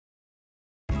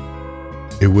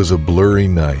It was a blurry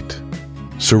night,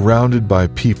 surrounded by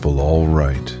people all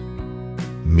right.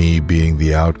 Me being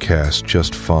the outcast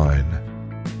just fine,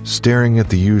 staring at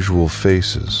the usual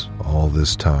faces all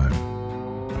this time,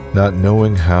 not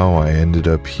knowing how I ended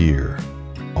up here,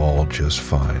 all just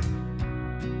fine.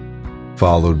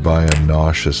 Followed by a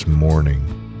nauseous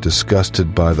morning,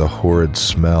 disgusted by the horrid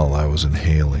smell I was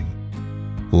inhaling,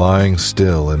 lying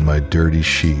still in my dirty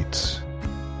sheets,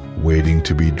 waiting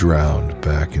to be drowned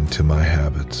back into my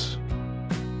habits.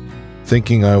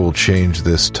 Thinking I will change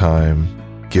this time,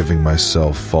 giving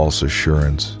myself false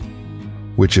assurance,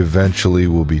 which eventually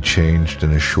will be changed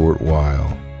in a short while,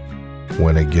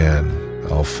 when again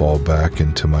I'll fall back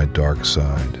into my dark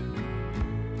side.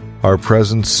 Our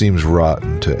presence seems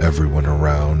rotten to everyone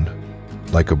around,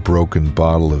 like a broken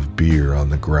bottle of beer on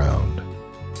the ground,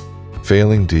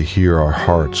 failing to hear our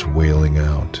hearts wailing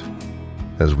out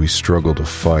as we struggle to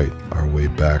fight our way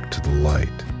back to the light.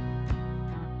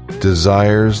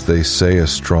 Desires, they say, a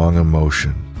strong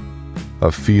emotion,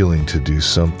 a feeling to do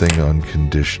something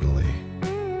unconditionally,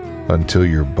 until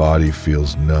your body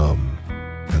feels numb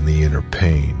and the inner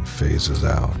pain phases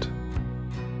out.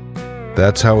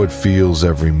 That's how it feels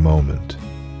every moment,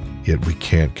 yet we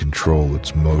can't control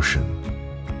its motion.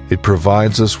 It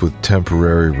provides us with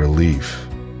temporary relief,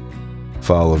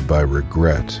 followed by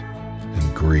regret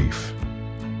and grief.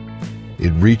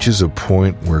 It reaches a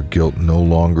point where guilt no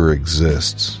longer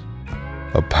exists.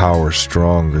 A power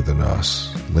stronger than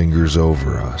us lingers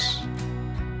over us,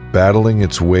 battling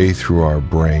its way through our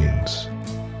brains,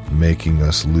 making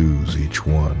us lose each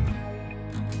one.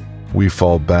 We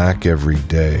fall back every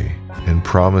day and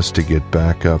promise to get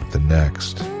back up the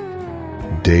next.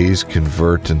 Days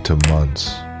convert into months,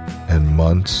 and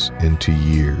months into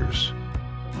years,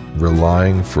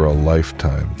 relying for a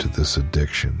lifetime to this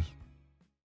addiction.